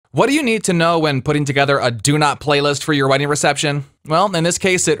What do you need to know when putting together a do not playlist for your wedding reception? Well, in this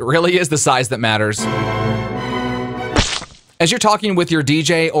case, it really is the size that matters. As you're talking with your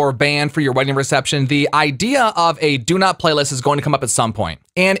DJ or band for your wedding reception, the idea of a do not playlist is going to come up at some point.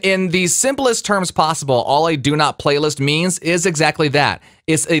 And in the simplest terms possible, all a do not playlist means is exactly that.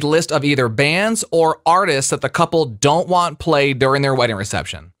 It's a list of either bands or artists that the couple don't want played during their wedding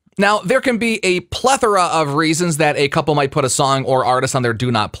reception. Now, there can be a plethora of reasons that a couple might put a song or artist on their do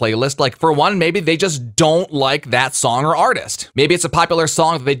not playlist. Like, for one, maybe they just don't like that song or artist. Maybe it's a popular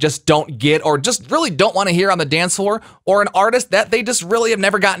song that they just don't get or just really don't want to hear on the dance floor, or an artist that they just really have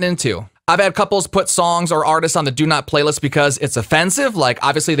never gotten into. I've had couples put songs or artists on the do not playlist because it's offensive. Like,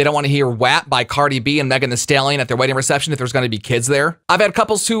 obviously they don't want to hear WAP by Cardi B and Megan Thee Stallion at their wedding reception if there's going to be kids there. I've had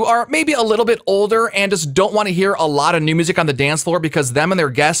couples who are maybe a little bit older and just don't want to hear a lot of new music on the dance floor because them and their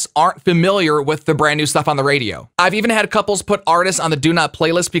guests aren't familiar with the brand new stuff on the radio. I've even had couples put artists on the do not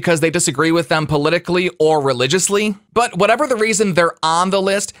playlist because they disagree with them politically or religiously. But whatever the reason they're on the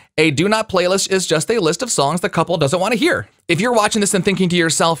list, a do not playlist is just a list of songs the couple doesn't want to hear. If you're watching this and thinking to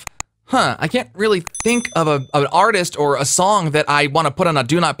yourself, I can't really think of an artist or a song that I want to put on a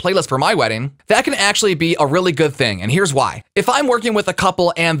do not playlist for my wedding, that can actually be a really good thing, and here's why. If I'm working with a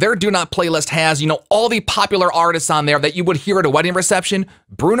couple and their do not playlist has, all the popular artists on there that you would hear at a wedding reception,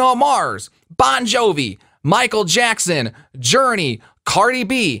 Bruno Mars, Bon Jovi, Michael Jackson, Journey, Cardi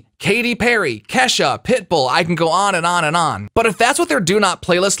B, Katy Perry, Kesha, Pitbull, I can go on and on and on. But if that's what their do not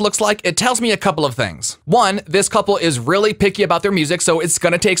playlist looks like, it tells me a couple of things. One, this couple is really picky about their music, so it's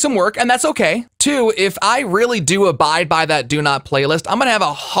gonna take some work, and that's okay. Two, if I really do abide by that do not playlist, I'm gonna have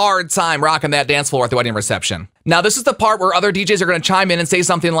a hard time rocking that dance floor at the wedding reception. Now, this is the part where other DJs are gonna chime in and say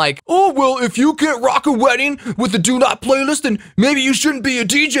something like, oh, well, if you can't rock a wedding with the do not playlist, then maybe you shouldn't be a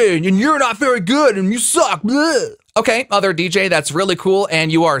DJ, and you're not very good, and you suck. Bleh. Okay, other DJ, that's really cool,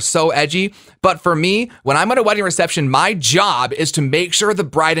 and you are so edgy. But for me, when I'm at a wedding reception, my job is to make sure the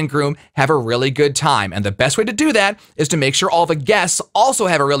bride and groom have a really good time. And the best way to do that is to make sure all the guests also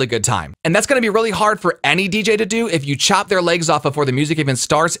have a really good time. And that's gonna be really hard for any DJ to do if you chop their legs off before the music even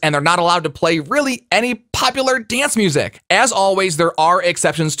starts and they're not allowed to play really any popular dance music. As always, there are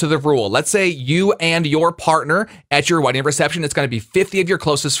exceptions to the rule. Let's say you and your partner at your wedding reception, it's gonna be 50 of your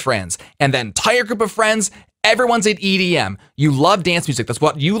closest friends, and the entire group of friends, everyone's at EDM. You love dance music. That's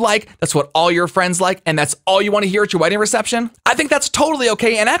what you like. That's what all your friends like. And that's all you want to hear at your wedding reception. I think that's totally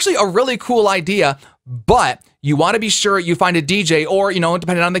okay and actually a really cool idea. But you want to be sure you find a DJ or,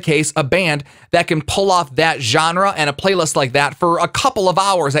 depending on the case, a band that can pull off that genre and a playlist like that for a couple of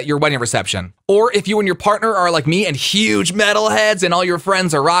hours at your wedding reception. Or if you and your partner are like me and huge metalheads and all your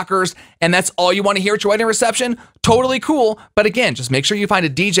friends are rockers and that's all you want to hear at your wedding reception, totally cool. But again, just make sure you find a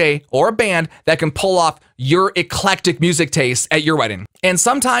DJ or a band that can pull off your eclectic music taste at your wedding. And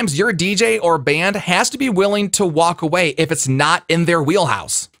sometimes your DJ or band has to be willing to walk away if it's not in their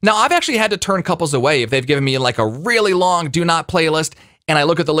wheelhouse. Now, I've actually had to turn couples away if they've given me like a really long do not playlist and I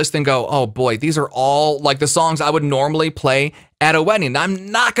look at the list and go, oh boy, these are all like the songs I would normally play at a wedding.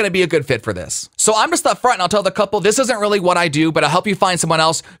 I'm not gonna be a good fit for this. So I'm just up front and I'll tell the couple, this isn't really what I do, but I'll help you find someone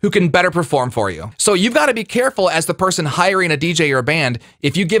else who can better perform for you. So you've gotta be careful as the person hiring a DJ or a band,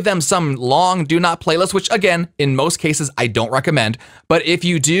 if you give them some long do not playlist, which again, in most cases, I don't recommend, but if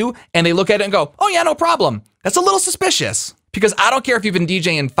you do, and they look at it and go, oh yeah, no problem, that's a little suspicious. Because I don't care if you've been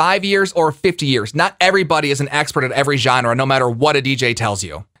DJing 5 years or 50 years, not everybody is an expert at every genre, no matter what a DJ tells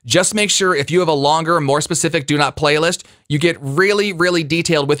you. Just make sure if you have a longer, more specific do not playlist, you get really, really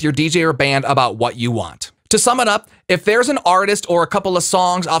detailed with your DJ or band about what you want. To sum it up, if there's an artist or a couple of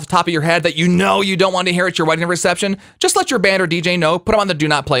songs off the top of your head that you know you don't want to hear at your wedding reception, just let your band or DJ know, put them on the do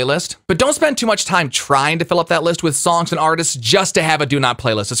not playlist. But don't spend too much time trying to fill up that list with songs and artists just to have a do not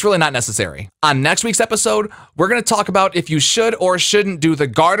playlist. It's really not necessary. On next week's episode, we're going to talk about if you should or shouldn't do the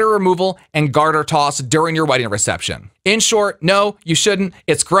garter removal and garter toss during your wedding reception. In short, no, you shouldn't.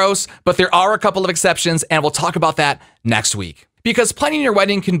 It's gross, but there are a couple of exceptions, and we'll talk about that next week. Because planning your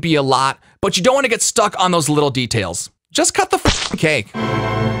wedding can be a lot, but you don't want to get stuck on those little details. Just cut the cake.